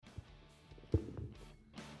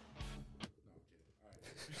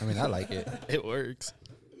I mean, I like it. It works.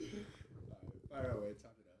 All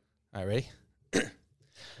right, ready? All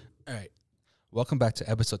right. Welcome back to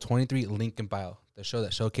episode 23, Link in Bio, the show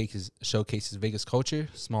that showcases Vegas culture,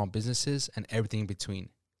 small businesses, and everything in between.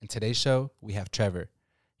 In today's show, we have Trevor.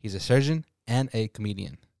 He's a surgeon and a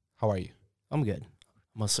comedian. How are you? I'm good.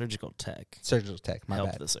 I'm a surgical tech. Surgical tech, my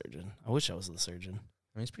Help bad. the surgeon. I wish I was the surgeon.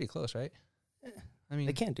 I mean, it's pretty close, right? I mean,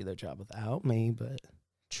 They can't do their job without me, but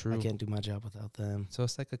true. I can't do my job without them. So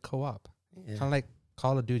it's like a co-op, Yeah, kind of like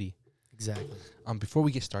Call of Duty. exactly. Before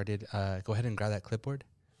we get started, go ahead and grab that clipboard,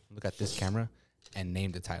 look at this camera, and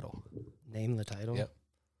name the title. Name the title. Yep.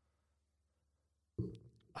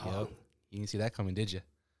 Oh, Yep. You didn't see that coming, did you?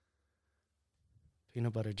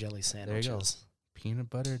 Peanut butter jelly you sandwiches. go. Peanut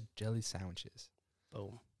butter jelly sandwiches.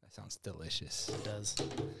 Boom. That sounds delicious. It does. I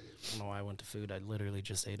don't know why I went to food. I literally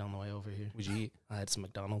just ate on the way over here. Would you eat? I had some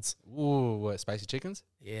McDonald's. Ooh, what, spicy chickens?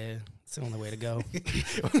 Yeah, it's the only way to go.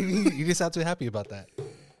 You just sound too happy about that.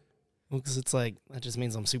 Well, because it's like, that just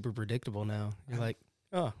means I'm super predictable now. You're like,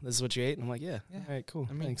 oh, this is what you ate? And I'm like, yeah. Yeah. All right, cool.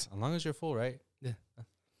 I mean, Thanks. as long as you're full, right?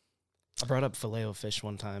 I brought up Filet-O-Fish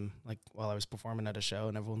one time, like while I was performing at a show,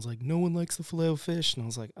 and everyone's like, no one likes the Filet-O-Fish. And I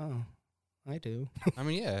was like, oh, I do. I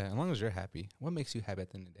mean, yeah, as long as you're happy. What makes you happy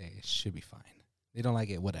at the end of the day? It should be fine. They don't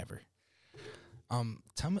like it, whatever.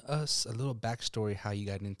 Tell us a little backstory how you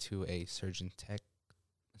got into a surgeon tech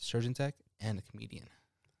and a comedian.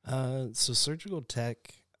 So surgical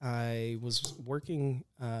tech, I was working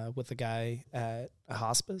with a guy at a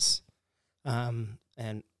hospice.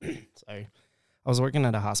 And sorry. I was working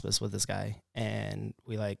at a hospice with this guy, and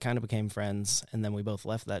we like kind of became friends, and then we both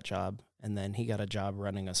left that job, and then he got a job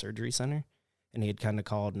running a surgery center, and he had kind of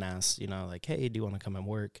called and asked, like, hey, do you want to come and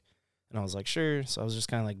work? And I was like, sure. So I was just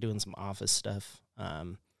kind of like doing some office stuff.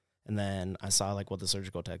 And then I saw like what the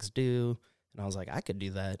surgical techs do, and I was like, I could do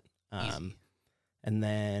that. Easy. And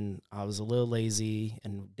then I was a little lazy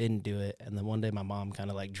and didn't do it. And then one day my mom kind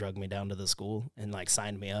of like drugged me down to the school and like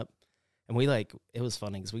signed me up. And we like, it was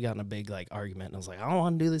funny because we got in a big like argument. And I was like, I don't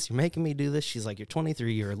want to do this. You're making me do this. She's like, you're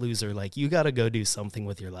 23. You're a loser. Like, you got to go do something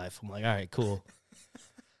with your life. I'm like, all right, cool.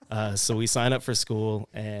 So we signed up for school.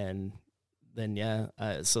 And then,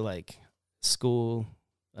 so like school,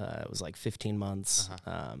 it was like 15 months.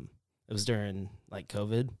 It was during like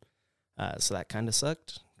COVID. So that kind of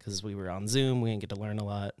sucked because we were on Zoom. We didn't get to learn a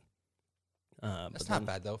lot. That's not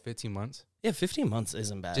bad, though. 15 months. Yeah, 15 months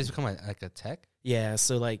isn't bad. Just become like a tech? Yeah,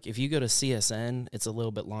 so like if you go to CSN, it's a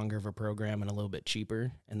little bit longer of a program and a little bit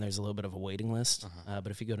cheaper, and there's a little bit of a waiting list. But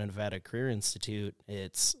if you go to Nevada Career Institute,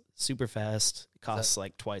 it's super fast, costs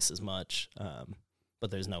like twice as much, but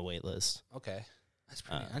there's no wait list. Okay. That's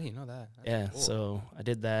pretty. I didn't know that. That's Yeah, cool. so I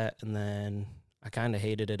did that, and then I kind of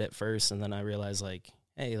hated it at first, and then I realized like,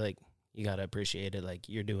 hey, like you got to appreciate it. Like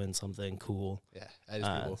you're doing something cool. Yeah, that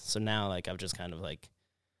is cool. So now like I've just kind of like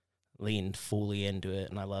leaned fully into it,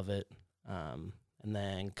 and I love it. And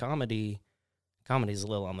then comedy's a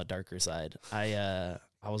little on the darker side. I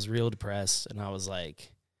was real depressed, and I was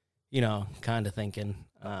like, kind of thinking,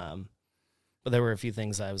 but there were a few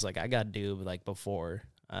things I was like, I got to do like before.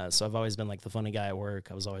 So I've always been like the funny guy at work.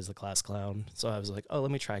 I was always the class clown. So I was like, oh,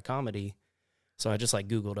 let me try comedy. So I just like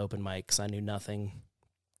Googled open mics. I knew nothing.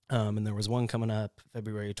 And there was one coming up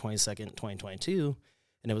February 22nd, 2022,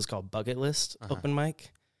 and it was called Bucket List Open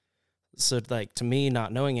Mic. So, like, to me,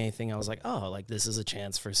 not knowing anything, I was like, oh, like, this is a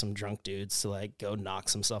chance for some drunk dudes to, like, go knock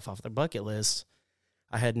some stuff off their bucket list.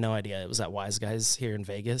 I had no idea. It was at Wise Guys here in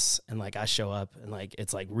Vegas, and, like, I show up, and, like,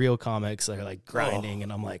 it's, like, real comics that are, like, grinding,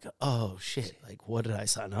 and I'm like, oh, shit, like, what did I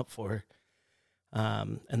sign up for?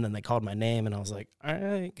 And then they called my name, and I was like, all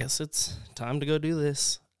right, guess it's time to go do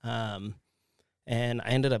this. And I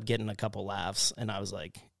ended up getting a couple laughs, and I was,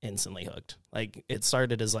 like, instantly hooked. Like, it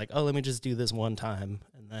started as, like, oh, let me just do this one time.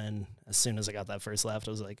 And then as soon as I got that first laugh,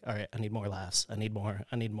 I was like, all right, I need more laughs. I need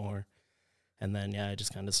more. And then, I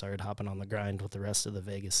just kind of started hopping on the grind with the rest of the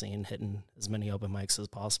Vegas scene, hitting as many open mics as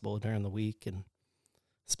possible during the week. And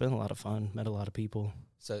it's been a lot of fun. Met a lot of people.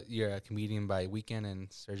 So you're a comedian by weekend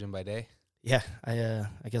and surgeon by day? Yeah,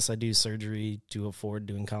 I guess I do surgery to afford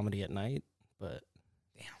doing comedy at night, but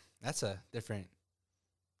That's a different,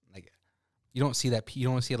 like, you don't see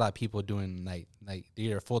a lot of people doing like they're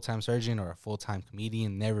either a full-time surgeon or a full-time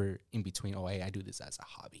comedian, never in between. Oh, hey, I do this as a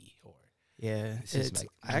hobby, or yeah, it's like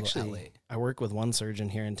actually, I work with one surgeon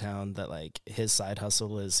here in town that like his side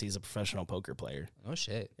hustle is he's a professional poker player. Oh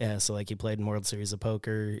shit. Yeah, so like he played in World Series of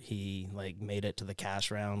Poker. He like made it to the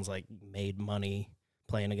cash rounds, like made money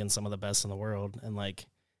playing against some of the best in the world, and like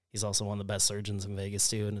he's also one of the best surgeons in Vegas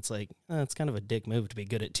too. And it's like it's kind of a dick move to be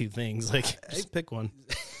good at two things. Like just pick one.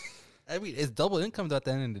 I mean, it's double income though at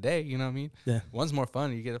the end of the day. You know what I mean? Yeah. One's more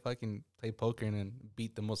fun. You get to fucking play poker and then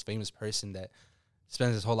beat the most famous person that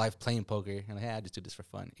spends his whole life playing poker. And like, hey, I just do this for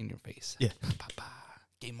fun in your face. Yeah.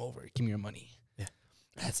 Game over. Give me your money. Yeah.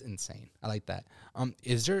 That's insane. I like that.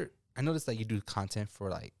 Is there? I noticed that you do content for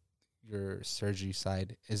like your surgery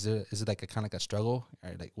side. Is it like a kind of like a struggle,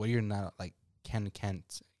 or like what you're not like can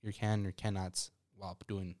or cannots while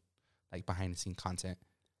doing like behind the scene content?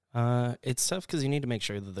 It's tough because you need to make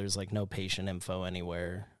sure that there's like no patient info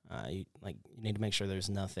anywhere. You need to make sure there's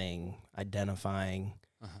nothing identifying.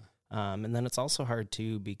 And then it's also hard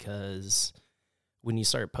too because when you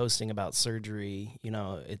start posting about surgery, you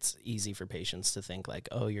know, it's easy for patients to think like,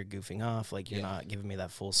 oh, you're goofing off, like you're not giving me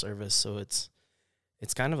that full service. So it's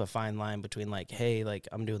kind of a fine line between like, hey, like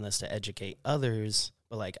I'm doing this to educate others,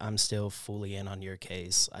 but like I'm still fully in on your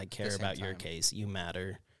case. I care about your case. You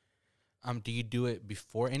matter. Do you do it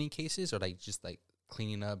before any cases or like just like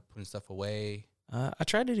cleaning up, putting stuff away? I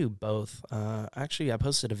try to do both. Actually, I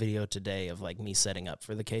posted a video today of like me setting up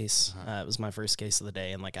for the case. It was my first case of the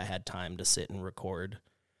day, and like I had time to sit and record.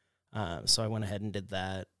 So I went ahead and did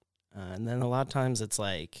that. And then a lot of times it's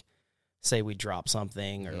like, say we drop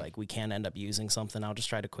something or like we can't end up using something. I'll just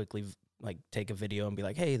try to quickly like take a video and be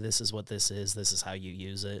like, hey, this is what this is. This is how you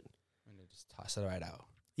use it. And then just toss it right out.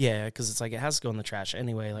 Yeah, because it's like it has to go in the trash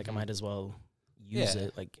anyway. Like I might as well use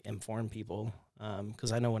it, like inform people.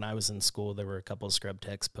 Because I know when I was in school, there were a couple of scrub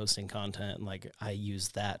techs posting content, and like I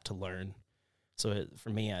used that to learn. So for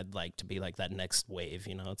me, I'd like to be like that next wave.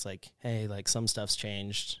 You know, it's like, hey, like some stuff's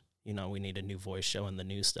changed. You know, we need a new voice showing the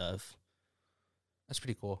new stuff. That's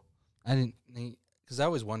pretty cool. I didn't, because I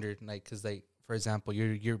always wondered, like, because like for example,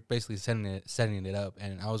 you're basically setting it up,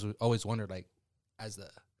 and I was always wondered like, as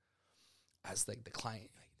like the client.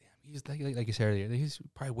 He's like you said earlier, he's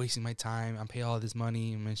probably wasting my time. I'm paying all this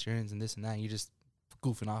money and my insurance and this and that. And you're just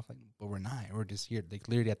goofing off, like, but we're not. We're just here, like,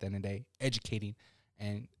 literally at the end of the day, educating.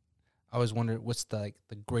 And I always wonder what's the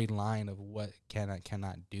gray line of what cannot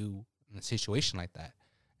do in a situation like that.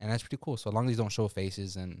 And that's pretty cool. So as long as you don't show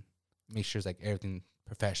faces and make sure it's like everything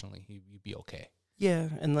professionally, you'd be okay. Yeah,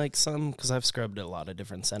 and like some, because I've scrubbed at a lot of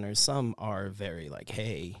different centers, some are very like,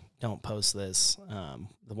 hey, don't post this.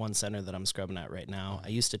 The one center that I'm scrubbing at right now, I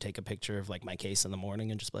used to take a picture of like my case in the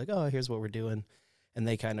morning and just be like, oh, here's what we're doing. And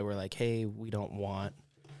they kind of were like, hey, we don't want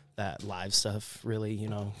that live stuff really, you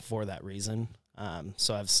know, for that reason.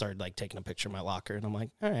 So I've started like taking a picture of my locker and I'm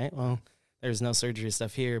like, all right, well, there's no surgery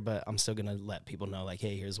stuff here, but I'm still going to let people know like,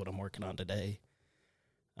 hey, here's what I'm working on today.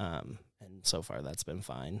 And so far that's been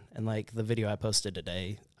fine. And like the video I posted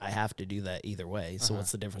today, I have to do that either way. So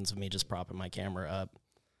what's the difference of me just propping my camera up?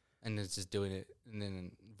 And it's just doing it and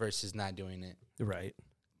then versus not doing it. Right.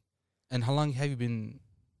 And how long have you been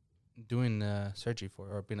doing surgery for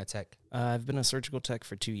or been a tech? I've been a surgical tech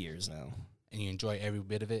for 2 years now. And you enjoy every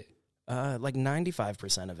bit of it? Like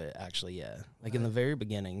 95% of it, actually, yeah. Like in the very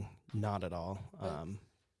beginning, not at all.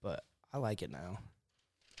 But I like it now.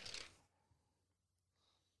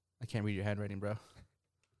 I can't read your handwriting, bro.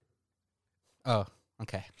 Oh,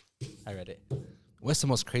 okay. I read it. What's the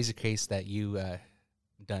most crazy case that you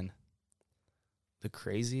done? The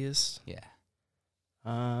craziest? Yeah.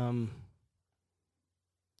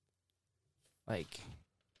 Like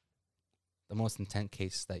the most intense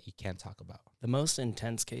case that you can't talk about. The most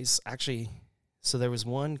intense case, actually, so there was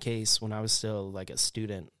one case when I was still like a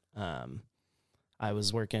student. I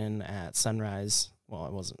was working at Sunrise. Well,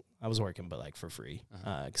 I was working, but like for free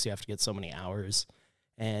because you have to get so many hours.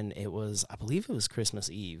 And I believe it was Christmas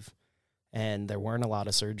Eve. And there weren't a lot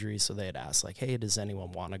of surgeries, so they had asked, like, hey, does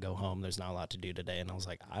anyone want to go home? There's not a lot to do today. And I was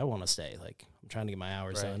like, I want to stay. Like, I'm trying to get my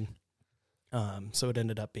hours done. So it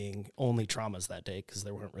ended up being only traumas that day because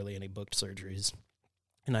there weren't really any booked surgeries.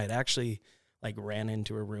 And I had actually, like, ran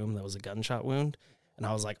into a room that was a gunshot wound. And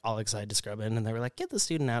I was, like, all excited to scrub in. And they were like, get the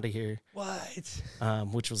student out of here. What?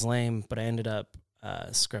 Which was lame. But I ended up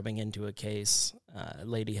scrubbing into a case. A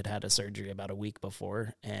lady had a surgery about a week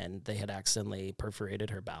before, and they had accidentally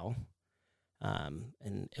perforated her bowel.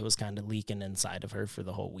 And it was kind of leaking inside of her for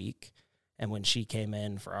the whole week. And when she came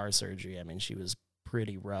in for our surgery, I mean, she was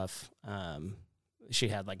pretty rough. She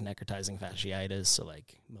had like necrotizing fasciitis, so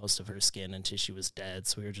like most of her skin and tissue was dead.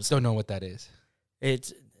 So we were just don't know what that is.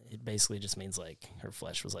 It basically just means like her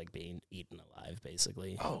flesh was like being eaten alive,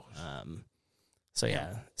 basically. Oh. So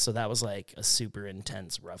yeah, so that was like a super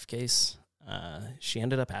intense rough case. She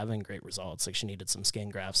ended up having great results. Like she needed some skin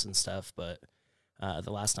grafts and stuff, but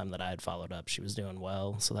the last time that I had followed up, she was doing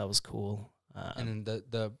well, so that was cool. And then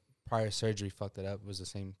the prior surgery fucked it up. Was the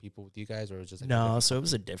same people with you guys, or was it just like no? So it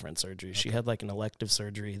was a different surgery. Okay. She had like an elective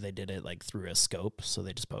surgery. They did it like through a scope, so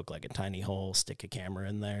they just poke like a tiny hole, stick a camera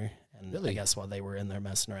in there, And Really? I guess while they were in there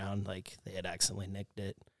messing around, like they had accidentally nicked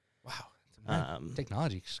it. Wow.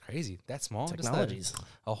 Technology is crazy. That small? Just Technologies.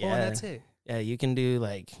 a hole and that's it. Yeah, you can do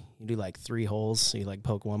like 3 holes. So you like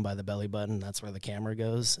poke one by the belly button, that's where the camera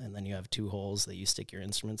goes, and then you have 2 holes that you stick your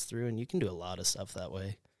instruments through, and you can do a lot of stuff that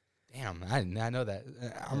way. Damn, I did not know that.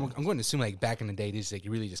 I'm going to assume like back in the day, they just like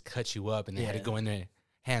really just cut you up and they had to go in there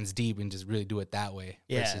hands deep and just really do it that way.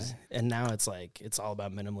 Yeah, and now it's like it's all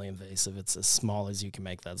about minimally invasive. It's as small as you can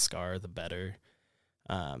make that scar, the better.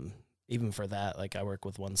 Even for that, like I work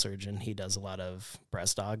with one surgeon. He does a lot of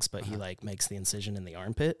breast dogs, but he like makes the incision in the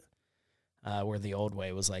armpit. Where the old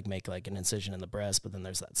way was like make like an incision in the breast, but then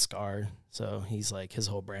there's that scar. So he's like, his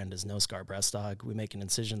whole brand is No Scar Breast Dog. We make an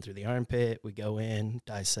incision through the armpit. We go in,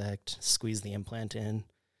 dissect, squeeze the implant in.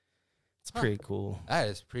 It's pretty cool. That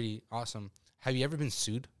is pretty awesome. Have you ever been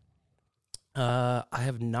sued? I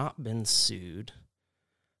have not been sued.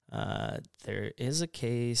 There is a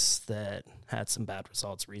case that had some bad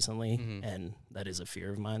results recently, and that is a fear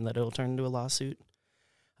of mine that it'll turn into a lawsuit.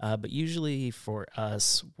 But usually for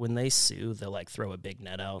us, when they sue, they'll like throw a big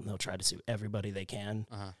net out and they'll try to sue everybody they can.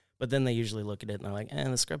 But then they usually look at it and they're like,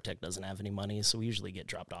 the scrub tech doesn't have any money, so we usually get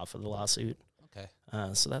dropped off of the lawsuit.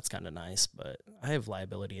 Okay. So that's kind of nice, but I have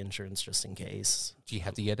liability insurance just in case. Do you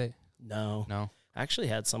have to get it? No. I actually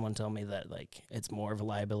had someone tell me that like it's more of a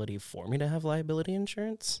liability for me to have liability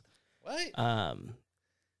insurance. What?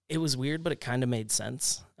 It was weird, but it kind of made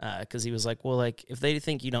sense because he was like, well, like if they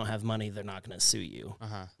think you don't have money, they're not going to sue you.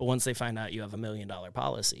 But once they find out you have $1 million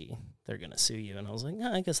policy, they're going to sue you. And I was like,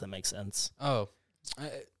 I guess that makes sense. Oh.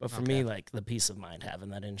 But for me, like the peace of mind having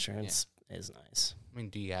that insurance is nice. I mean,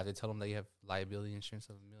 do you have to tell them that you have liability insurance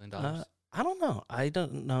of $1 million? I don't know. I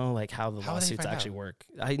don't know like how the lawsuits actually work.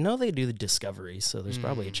 I know they do the discovery, so there's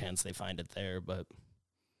probably a chance they find it there. But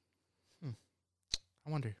I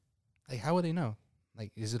wonder, like, how would they know?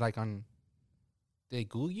 Like, is it like on? They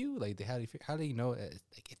Google you? Like, how do you know?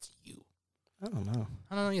 Like, it's you. I don't know.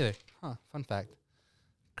 I don't know either. Huh? Fun fact.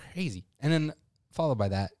 Crazy. And then followed by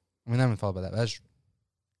that. I haven't followed by that. That's,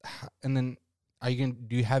 and then,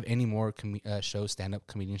 do you have any more shows, stand-up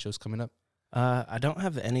comedian shows coming up? I don't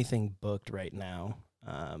have anything booked right now.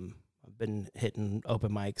 I've been hitting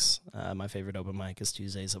open mics. My favorite open mic is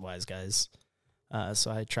Tuesdays at Wise Guys.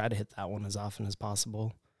 So I try to hit that one as often as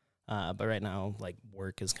possible. But right now, like,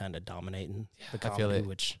 work is kind of dominating the comedy, I feel it.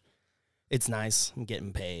 which it's nice. I'm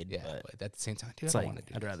getting paid. Yeah, but at the same time, dude, it's I like, don't want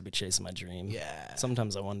to do I'd rather be chasing my dream. Yeah.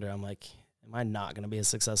 Sometimes I wonder, I'm like, am I not going to be as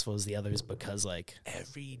successful as the others because, like,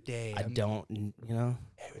 every day I don't, you know?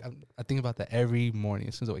 I think about that every morning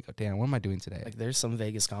as soon as I wake up. Damn, what am I doing today? Like, there's some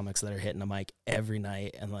Vegas comics that are hitting a mic every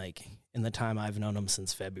night, and, like, in the time I've known them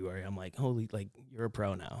since February, I'm like, holy, like, you're a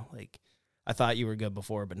pro now. Like, I thought you were good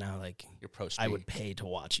before, but now, like, You're pro I would pay to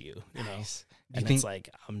watch you, you know? Nice. And it's like,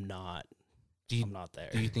 I'm not there.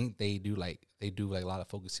 Do you think they do like a lot of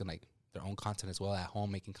focusing on like their own content as well at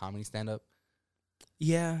home, making comedy stand up?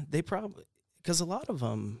 Yeah, they probably, because a lot of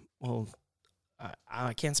them, well,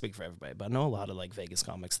 I can't speak for everybody, but I know a lot of like Vegas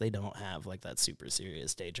comics, they don't have like that super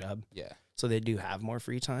serious day job. Yeah. So they do have more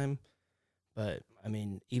free time. But I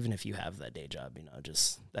mean, even if you have that day job, you know,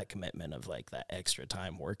 just that commitment of like that extra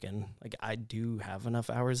time working, like I do have enough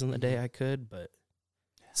hours in the day I could, but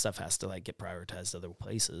stuff has to like get prioritized other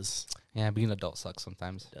places. Yeah, being an adult sucks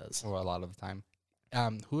sometimes. It does. Or a lot of the time.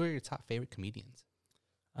 Who are your top favorite comedians?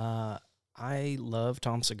 I love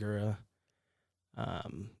Tom Segura.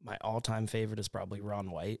 My all-time favorite is probably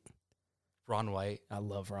Ron White. Ron White. I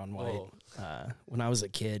love Ron White. When I was a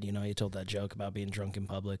kid, you know, he told that joke about being drunk in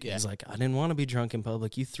public. Yeah. He's like, I didn't want to be drunk in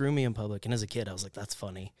public. You threw me in public. And as a kid, I was like, that's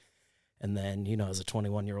funny. And then, you know, as a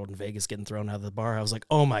 21-year-old in Vegas getting thrown out of the bar, I was like,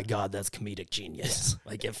 oh, my God, that's comedic genius.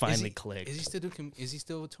 Like, it finally clicked. Is he still doing? Is he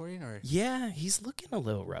still touring or? Yeah, he's looking a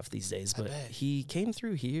little rough these days, but he came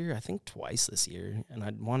through here, I think, twice this year, and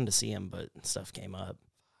I wanted to see him, but stuff came up.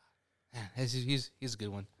 Yeah, he's a good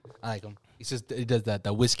one. I like him. He does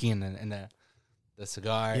the whiskey and the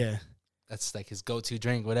cigar. Yeah, that's like his go-to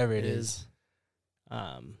drink, whatever it is.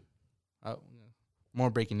 More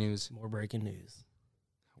breaking news. More breaking news.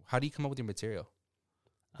 How do you come up with your material?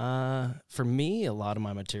 For me, a lot of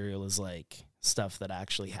my material is like stuff that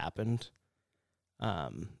actually happened.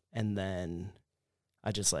 And then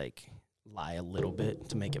I just like lie a little bit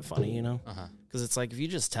to make it funny, you know? Because it's like if you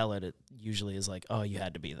just tell it, it usually is like, oh, you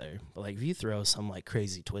had to be there. But like if you throw some like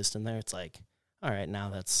crazy twist in there, it's like, all right, now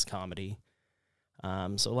that's comedy.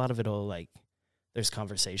 So a lot of it'll like, there's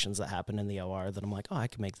conversations that happen in the OR that I'm like, oh, I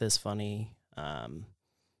can make this funny.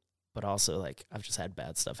 But also, like, I've just had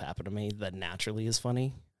bad stuff happen to me that naturally is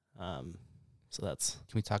funny. So that's...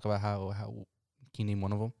 Can we talk about how can you name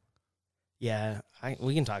one of them? Yeah,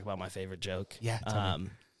 we can talk about my favorite joke. Yeah, tell me.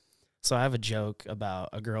 So I have a joke about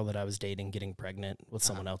a girl that I was dating getting pregnant with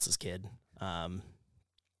someone else's kid.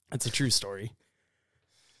 It's a true story.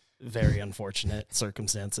 Very unfortunate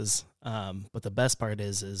circumstances. But the best part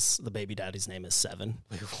is the baby daddy's name is Seven.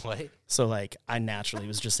 Wait, what? So like I naturally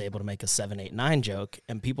was just able to make a 789 joke,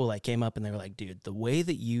 and people like came up and they were like, dude, the way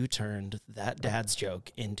that you turned that dad's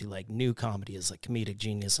joke into like new comedy is like comedic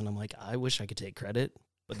genius. And I'm like, I wish I could take credit,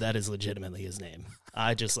 but that is legitimately his name.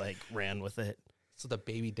 I just like ran with it. So the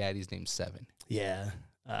baby daddy's name's Seven. Yeah.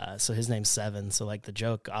 So his name's Seven. So like the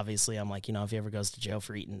joke, obviously, I'm like, if he ever goes to jail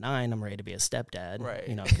for eating 9, I'm ready to be a stepdad. Right.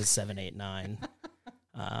 Because 7, 8, 9.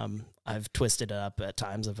 I've twisted it up at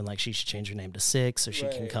times. I've been like, she should change her name to 6 so she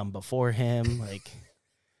can come before him. Like,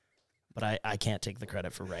 but I can't take the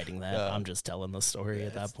credit for writing that. I'm just telling the story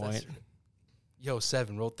at that point. Yo,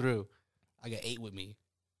 7, roll through. I got 8 with me.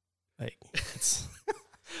 Like, it's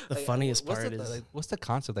the funniest part is like, what's the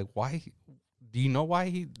concept? Like, why? Do you know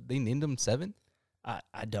why they named him 7?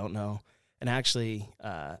 I don't know. And actually,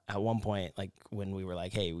 at one point, like when we were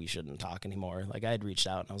like, hey, we shouldn't talk anymore, like I had reached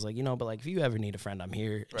out and I was like, but like if you ever need a friend, I'm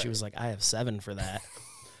here. And she was like, I have 7 for that.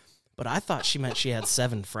 But I thought she meant she had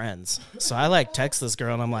 7 friends. So I like text this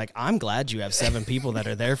girl and I'm like, I'm glad you have 7 people that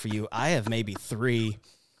are there for you. I have maybe 3.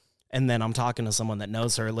 And then I'm talking to someone that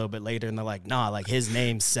knows her a little bit later and they're like, nah, like his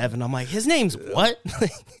name's 7. I'm like, his name's what?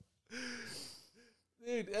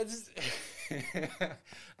 Dude, that's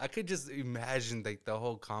I could just imagine like the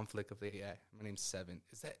whole conflict of like, yeah, my name's 7.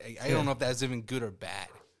 Is that I don't know if that's even good or bad.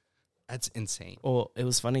 That's insane. Well, it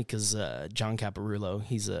was funny because John Caparulo,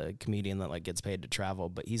 he's a comedian that like gets paid to travel,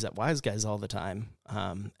 but he's at Wise Guys all the time.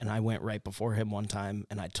 And I went right before him one time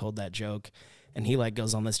and I told that joke, and he like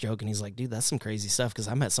goes on this joke and he's like, dude, that's some crazy stuff because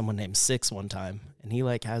I met someone named 6 one time, and he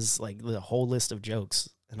like has like the whole list of jokes,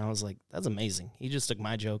 and I was like, that's amazing. He just took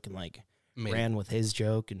my joke and like ran with his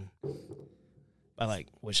joke, and I like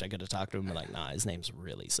wish I could have talked to him and like, nah, his name's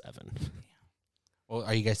really 7. Well,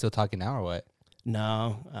 are you guys still talking now or what?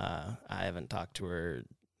 No, I haven't talked to her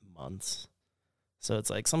months. So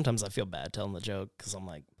it's like sometimes I feel bad telling the joke because I'm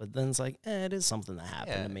like, but then it's like, it is something that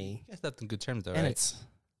happened to me. You guys left in good terms though, and right? it's,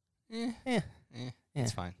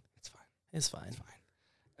 It's fine. It's fine. It's fine. It's fine.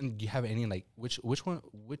 And do you have any like which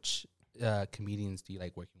comedians do you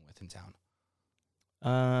like working with in town?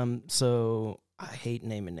 So I hate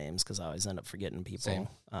naming names because I always end up forgetting people. Same.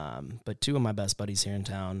 But 2 of my best buddies here in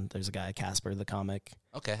town, there's a guy, Casper the comic.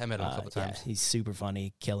 Okay, I met him a couple times. Yeah, he's super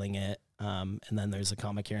funny, killing it. And then there's a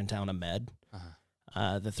comic here in town, Ahmed.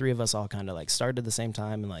 The 3 of us all kind of like started at the same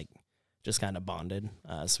time and like just kind of bonded.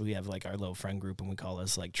 So we have like our little friend group and we call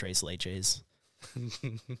us like Tres Leches.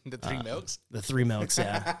 The 3 milks? The 3 milks,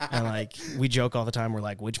 yeah. And like we joke all the time, we're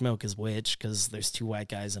like, which milk is which? Because there's 2 white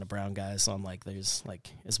guys and a brown guy. So I'm like, there's like,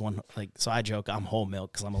 is one like, so I joke I'm whole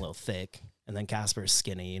milk because I'm a little thick. And then Casper's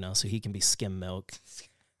skinny, so he can be skim milk.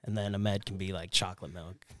 And then Ahmed can be like chocolate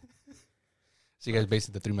milk. So you guys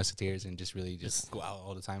basically the 3 musketeers and just really just go out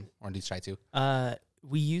all the time, or at least try to?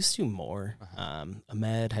 We used to more.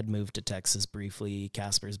 Ahmed had moved to Texas briefly.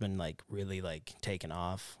 Casper's been like really like taken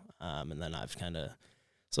off. And then I've kind of,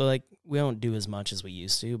 so like we don't do as much as we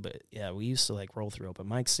used to, but yeah, we used to like roll through open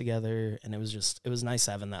mics together, and it was nice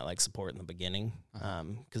having that like support in the beginning.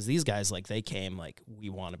 Because these guys like they came like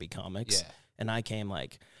we want to be comics, and I came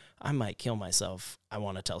like I might kill myself. I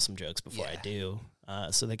want to tell some jokes before I do.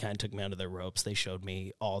 So they kind of took me under their ropes. They showed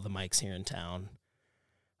me all the mics here in town.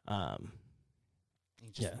 You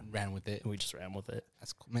just ran with it. We just ran with it.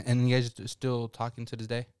 That's cool, man. And you guys are still talking to this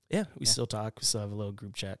day? Yeah, we still talk. We still have a little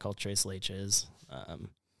group chat called Tres Leches.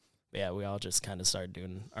 Yeah, we all just kind of started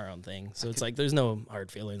doing our own thing. So it's like there's no hard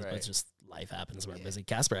feelings, but it's just life happens. We're busy.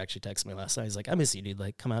 Casper actually texted me last night. He's like, I miss you, dude.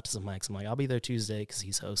 Like, come out to some mics. I'm like, I'll be there Tuesday because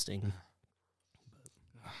he's hosting.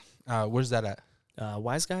 Where's that at?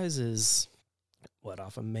 Wise Guys is,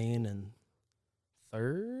 off of Main and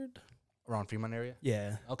 3rd? Around Fremont area?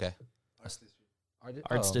 Yeah. Okay.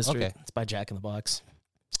 Arts District. Okay. It's by Jack in the Box.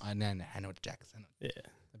 I know what Jack is. Yeah.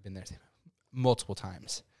 I've been there multiple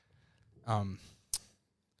times.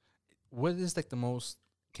 What is like the most?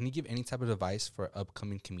 Can you give any type of advice for an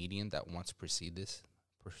upcoming comedian that wants to pursue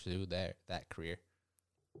that career?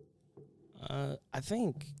 I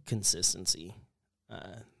think consistency,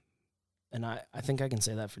 and I think I can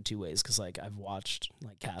say that for 2 ways because like I've watched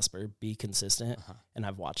like Casper be consistent, and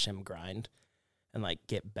I've watched him grind and like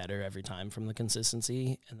get better every time from the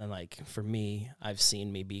consistency. And then like for me, I've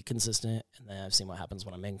seen me be consistent, and then I've seen what happens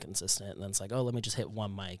when I'm inconsistent. And then it's like, oh, let me just hit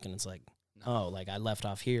one mic, and it's like, oh, like I left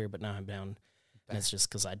off here, but now I'm down. And it's just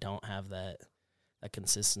because I don't have that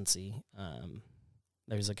consistency.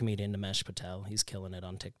 There's a comedian, Nimesh Patel. He's killing it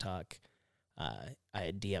on TikTok. I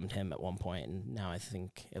had DM'd him at one point, and now I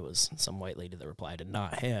think it was some white lady that replied, and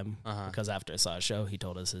not him, because after I saw a show, he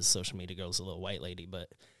told us his social media girl's a little white lady, but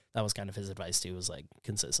that was kind of his advice too, was like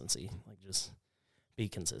consistency, like just be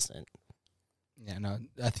consistent. Yeah, no,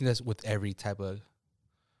 I think that's with every type of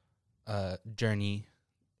journey,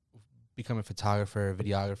 become a photographer, a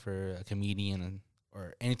videographer, a comedian,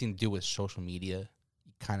 or anything to do with social media.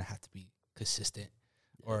 You kind of have to be consistent,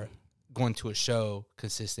 or going to a show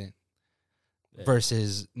consistent. Yeah.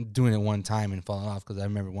 Versus doing it one time and falling off. Because I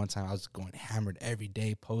remember one time I was going hammered every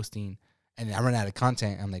day posting, and then I ran out of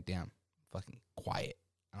content. I'm like, damn, fucking quiet.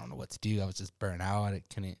 I don't know what to do. I was just burnt out. I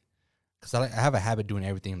couldn't, because I have a habit of doing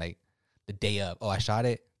everything like the day of. Oh, I shot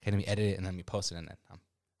it. Okay, let me edit it and let me post it, and then I'm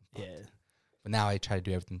yeah. But now I try to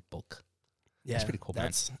do everything bulk. Yeah, that's pretty cool.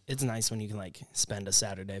 It's nice when you can like spend a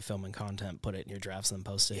Saturday filming content, put it in your drafts, and then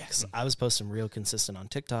post it. Yeah. 'Cause I was posting real consistent on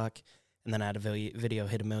TikTok, and then I had a video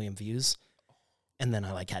hit 1 million views. And then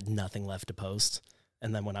I like had nothing left to post.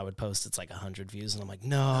 And then when I would post, it's like 100 views. And I'm like,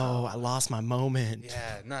 no, I lost my moment.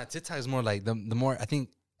 Yeah, no, TikTok is more like the more, I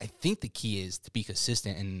think the key is to be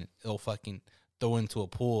consistent, and it'll fucking throw into a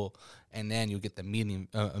pool, and then you'll get the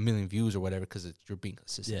a million views or whatever, because you're being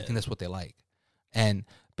consistent. Yeah. I think that's what they like. And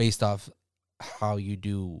based off how you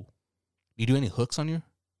do any hooks on your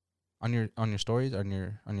stories, on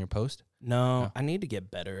your post? No, I need to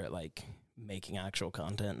get better at like making actual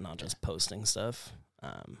content and not just posting stuff,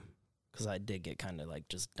 because I did get kind of like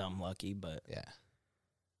just dumb lucky, but yeah,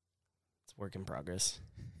 it's work in progress.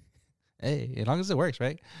 Hey, as long as it works,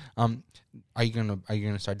 right? Are you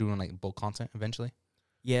gonna start doing like bulk content eventually?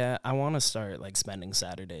 Yeah, I want to start like spending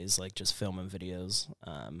Saturdays like just filming videos,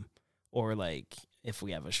 or like if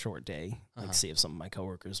we have a short day, like see if some of my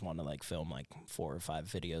coworkers want to like film like 4 or 5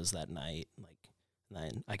 videos that night, like.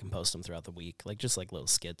 Then I can post them throughout the week, like just like little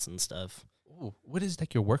skits and stuff. Ooh, what is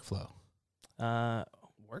like your workflow?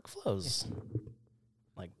 Workflow's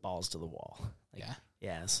like balls to the wall. Like,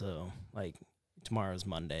 yeah. So like tomorrow's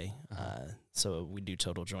Monday. So we do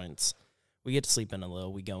total joints. We get to sleep in a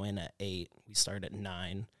little. We go in at 8. We start at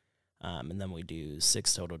 9, and then we do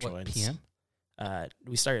 6 total joints. PM?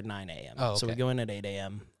 We start at 9 a.m. Oh, okay. So we go in at 8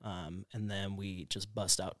 a.m. And then we just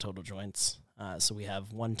bust out total joints. So we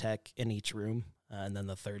have 1 tech in each room. And then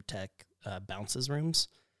the third tech bounces rooms.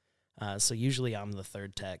 So usually I'm the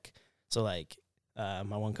third tech. So like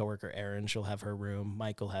my one coworker, Erin, she'll have her room.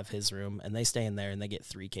 Mike will have his room. And they stay in there and they get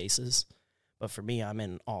 3 cases. But for me, I'm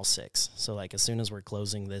in all 6. So like as soon as we're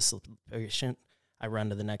closing this patient, I run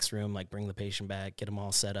to the next room, like bring the patient back, get them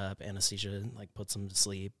all set up, anesthesia, like puts them to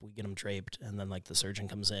sleep. We get them draped. And then like the surgeon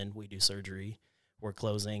comes in, we do surgery. We're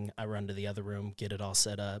closing. I run to the other room, get it all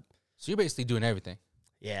set up. So you're basically doing everything.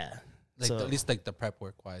 Yeah. Like at least like the prep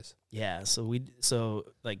work wise. Yeah, so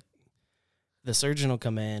like the surgeon will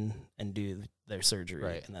come in and do their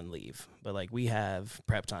surgery and then leave. But like we have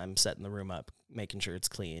prep time, setting the room up, making sure it's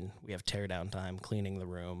clean. We have tear down time, cleaning the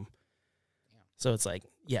room. Yeah. So it's like,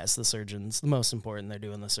 yes, the surgeon's the most important. They're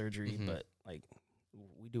doing the surgery, but like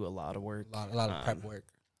we do a lot of work. A lot of prep work.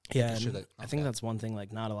 Yeah, and I think that's one thing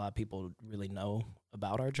like not a lot of people really know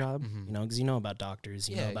about our job, you know, because you know about doctors,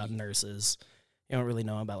 you know about nurses. You don't really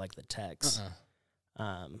know about like the techs.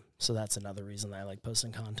 So that's another reason that I like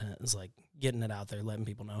posting content, is like getting it out there, letting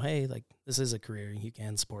people know, hey, like this is a career. You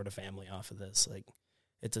can support a family off of this. Like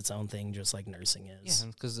it's its own thing, just like nursing is.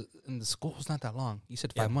 Yeah, because the school's not that long. You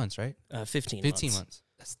said 5 months, right? 15 months.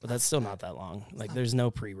 But that's still not that long. Like there's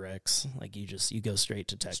no prereqs. Like you go straight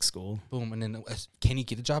to tech school. Boom. And then can you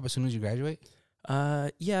get a job as soon as you graduate?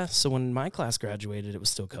 Yeah. So when my class graduated, it was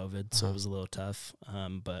still COVID, so it was a little tough.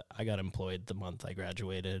 But I got employed the month I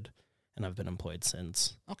graduated, and I've been employed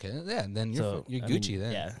since. Okay, yeah. Then you're Gucci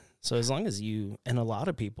then. Yeah. So as long as and a lot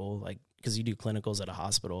of people like, because you do clinicals at a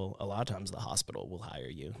hospital, a lot of times the hospital will hire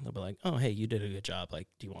you. They'll be like, oh, hey, you did a good job. Like,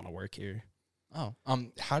 do you want to work here? Oh,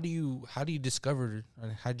 how do you discover?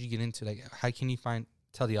 Or how did you get into like? How can you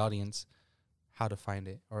tell the audience how to find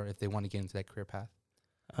it, or if they want to get into that career path?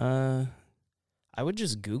 I would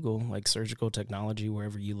just Google like surgical technology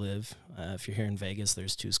wherever you live. If you're here in Vegas,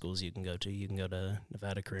 there's 2 schools you can go to. You can go to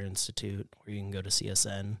Nevada Career Institute, or you can go to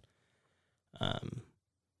CSN.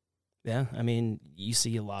 Yeah, I mean, you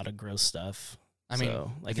see a lot of gross stuff. I mean,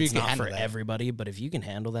 so, like it's not for everybody, but if you can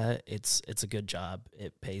handle that, it's a good job.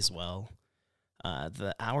 It pays well.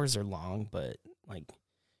 The hours are long, but like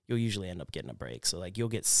you'll usually end up getting a break. So like you'll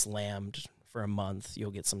get slammed for a month.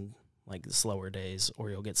 You'll get some like slower days, or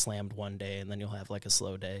you'll get slammed one day and then you'll have like a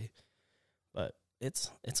slow day. But it's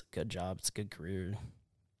a good job. It's a good career.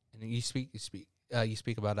 And you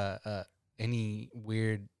speak about any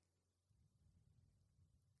weird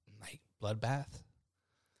like bloodbath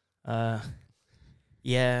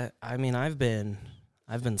Yeah, I mean, I've been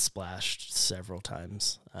splashed several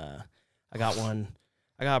times. I got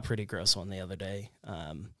a pretty gross one the other day.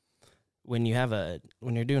 When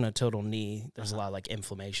you're doing a total knee, there's a lot of like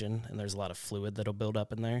inflammation and there's a lot of fluid that'll build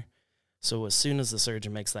up in there. So as soon as the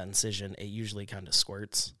surgeon makes that incision, it usually kind of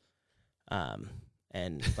squirts.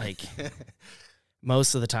 And like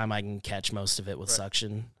most of the time I can catch most of it with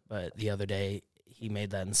suction, but the other day he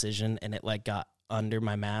made that incision and it like got under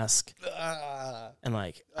my mask. And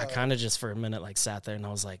like I kind of just for a minute like sat there and I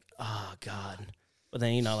was like, oh God. But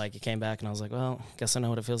then, you know, like it came back and I was like, well, guess I know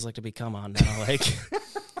what it feels like to be come on now. Like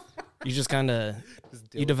you just kind of,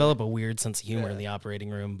 you develop a weird sense of humor in the operating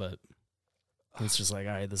room, but it's just like,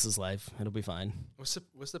 all right, this is life. It'll be fine. What's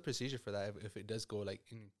the procedure for that if it does go like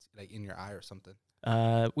in your eye or something?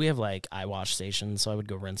 We have like eye wash stations, so I would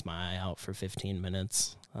go rinse my eye out for 15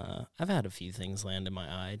 minutes. I've had a few things land in my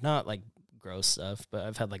eye, not like gross stuff, but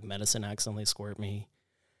I've had like medicine accidentally squirt me.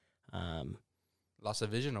 Loss of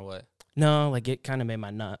vision or what? No, like it kind of made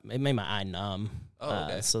my eye numb. Oh,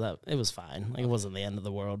 okay. So that it was fine. Like it wasn't the end of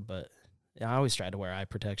the world, but yeah, I always try to wear eye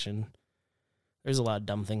protection. There's a lot of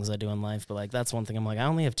dumb things I do in life, but like that's one thing I'm like, I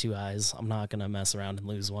only have 2 eyes. I'm not gonna mess around and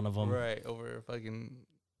lose one of them. Right, over fucking,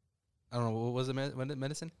 I don't know, what was it,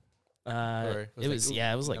 medicine? It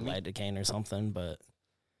was like lidocaine or something, but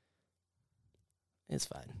it's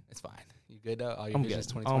fine. It's fine. You good though? All your I'm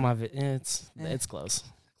vision's good. 20/20? All my it's close.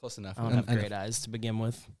 Close enough. I don't have great eyes to begin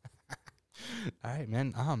with. All right,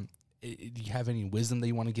 man. Do you have any wisdom that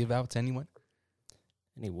you want to give out to anyone?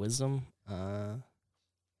 Any wisdom? I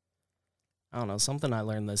don't know. Something I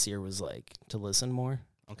learned this year was like to listen more.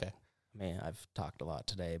 Okay. I mean, I've talked a lot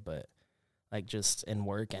today, but like just in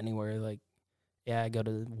work anywhere, like, yeah, I go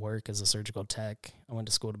to work as a surgical tech. I went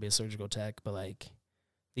to school to be a surgical tech, but like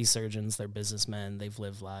these surgeons, they're businessmen. They've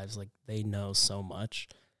lived lives. Like they know so much.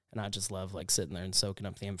 And I just love like sitting there and soaking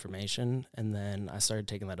up the information. And then I started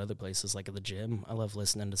taking that other places, like at the gym. I love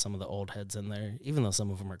listening to some of the old heads in there, even though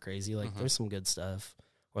some of them are crazy. Like there's some good stuff.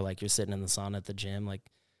 Or like you're sitting in the sauna at the gym, like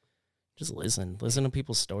just listen to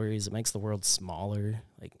people's stories. It makes the world smaller.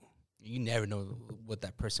 Like you never know what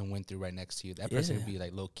that person went through right next to you. That person could be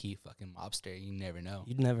like low key fucking mobster. You never know.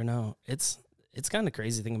 You'd never know. It's kind of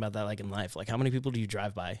crazy thinking about that, like in life. Like, how many people do you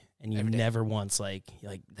drive by and you never once like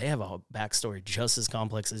they have a backstory just as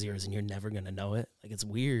complex as yours, and you're never gonna know it. Like, it's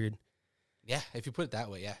weird. Yeah, if you put it that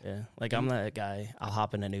way, yeah. Yeah, like I'm that guy. I'll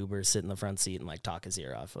hop in an Uber, sit in the front seat, and like talk his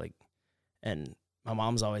ear off. Like, and my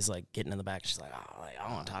mom's always like getting in the back. She's like, "Oh, like, I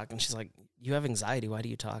don't want to talk," and she's like, "You have anxiety. Why do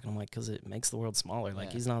you talk?" And I'm like, "Because it makes the world smaller.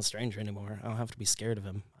 Like, he's not a stranger anymore. I don't have to be scared of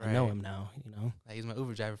him. I know him now. You know, like, he's my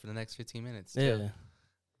Uber driver for the next 15 minutes. Yeah, too.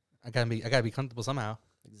 I gotta be comfortable somehow.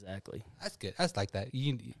 Exactly. That's good. That's like that.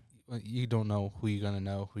 You don't know who you're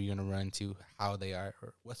gonna run into, how they are,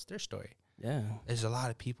 or what's their story. Yeah. There's a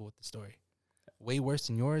lot of people with the story, way worse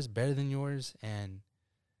than yours, better than yours, and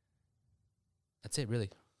that's it,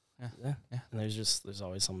 really. Yeah. And there's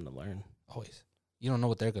always something to learn. Always. You don't know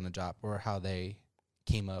what they're gonna drop or how they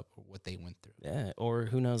came up or what they went through. Yeah, or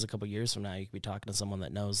who knows, a couple years from now, you could be talking to someone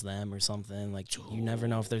that knows them or something. Like, you never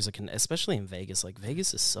know if there's especially in Vegas. Like,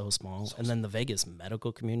 Vegas is so small. And then the Vegas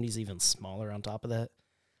medical community is even smaller on top of that.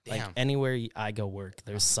 Damn. Like, anywhere I go work,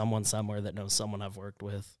 there's someone somewhere that knows someone I've worked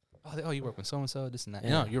with. Oh, you work with so-and-so, this and that. Yeah.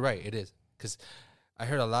 No, you're right, it is. Because I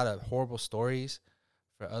heard a lot of horrible stories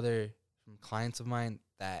from clients of mine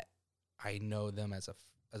that I know them as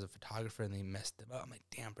a photographer, and they messed them up. I'm like,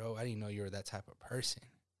 damn, bro, I didn't know you were that type of person.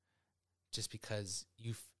 Just because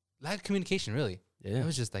you've lack of communication, really. Yeah. It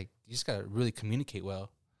was just like, you just got to really communicate well,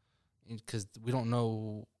 because we don't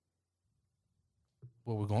know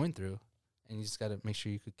what we're going through, and you just got to make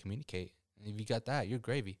sure you could communicate. And if you got that, you're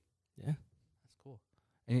gravy. Yeah. That's cool.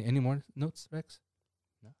 Any more notes, Rex?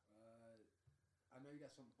 No? I know you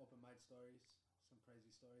got some open mic stories, some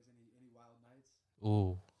crazy stories. Any wild nights?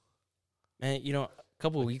 Ooh. Man, you know, a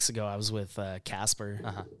couple of weeks ago, I was with Casper.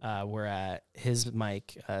 We're at his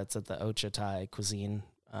mic. It's at the Ocha Thai Cuisine.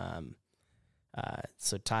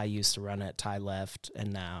 So Ty used to run it. Ty left,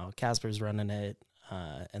 and now Casper's running it,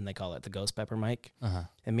 and they call it the Ghost Pepper mic.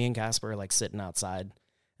 And me and Casper are, like, sitting outside,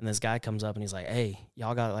 and this guy comes up, and he's like, "Hey,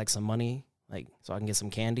 y'all got, like, some money, like, so I can get some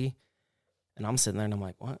candy?" And I'm sitting there, and I'm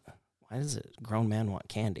like, "What? Why does a grown man want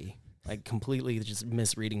candy?" Like, completely just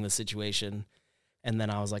misreading the situation. And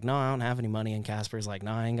then I was like, "No, I don't have any money." And Casper's like,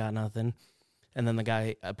 "No, I ain't got nothing." And then the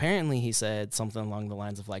guy, apparently he said something along the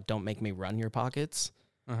lines of like, "Don't make me run your pockets."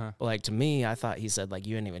 But like, to me, I thought he said like,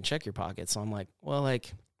 "You didn't even check your pockets." So I'm like, well,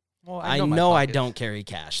 like, I know I don't carry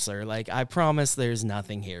cash, sir. Like, I promise there's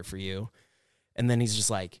nothing here for you. And then he's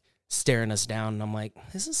just like staring us down. And I'm like,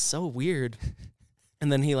 this is so weird.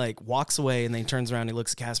 And then he like walks away and then he turns around and he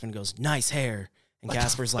looks at Casper and goes, nice hair. And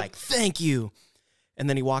Casper's like, thank you. And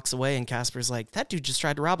then he walks away and Casper's like, that dude just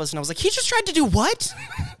tried to rob us. And I was like, he just tried to do what?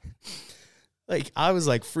 Like, I was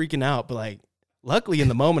like freaking out, but like, luckily in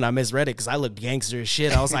the moment I misread it because I looked gangster as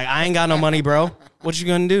shit. I was like, I ain't got no money, bro. What you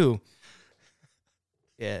gonna do?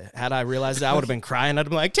 Yeah, had I realized that, I would have been crying. I'd have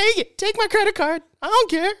been like, take it. Take my credit card. I don't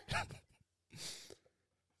care.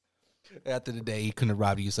 After the day, he couldn't have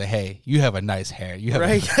robbed you. You say, hey, you have a nice hair. You have,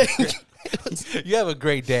 Right? you have a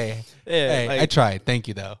great day. Yeah, Hey, like- I tried. Thank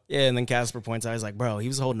you, though. Yeah, and then Casper points out, he's like, bro, he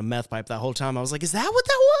was holding a meth pipe that whole time. I was like, is that what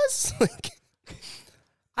that was? Like,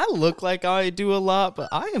 I look like I do a lot, but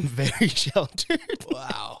I am very sheltered.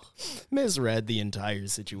 Wow. Misread the entire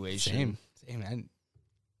situation. Same, man.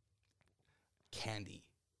 Candy.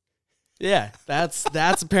 Yeah, that's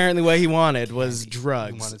apparently what he wanted was Candy. He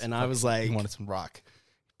drugs. wanted And some I was fucking- like, he wanted some rock.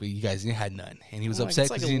 But you guys didn't had none. And he was I'm like, upset it's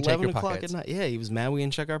because like you didn't check 11 your o'clock pockets. at night. Yeah, he was mad we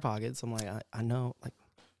didn't check our pockets. I'm like, I know, like,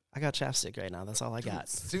 I got chapstick right now. That's all I got.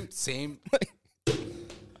 Suit, same.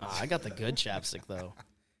 I got the good chapstick, though.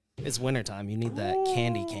 It's wintertime. You need that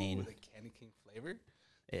candy cane. The candy cane flavor.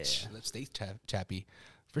 Yeah. Lipstick chappy.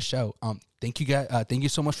 For sure. Thank you guys. Thank you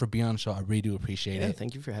so much for being on the show. I really do appreciate Yeah, it.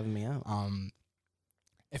 thank you for having me out.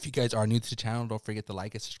 If you guys are new to the channel, don't forget to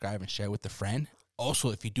like and subscribe and share with a friend. Also,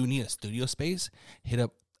 if you do need a studio space, hit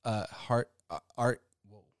up art.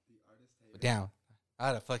 Whoa. Down. I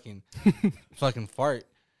had a fucking fart.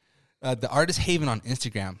 The Artist Haven on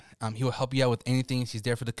Instagram. He will help you out with anything. He's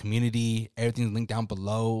there for the community. Everything's linked down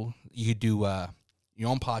below. You could do your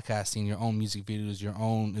own podcasting, your own music videos, your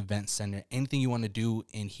own event center, anything you want to do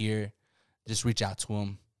in here. Just reach out to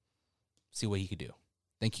him. See what he could do.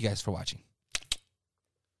 Thank you guys for watching.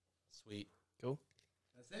 Sweet. Cool.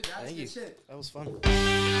 That's it, guys. Thank Good you. shit. That was fun. That's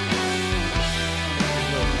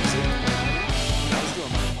I was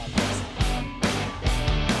doing my podcast.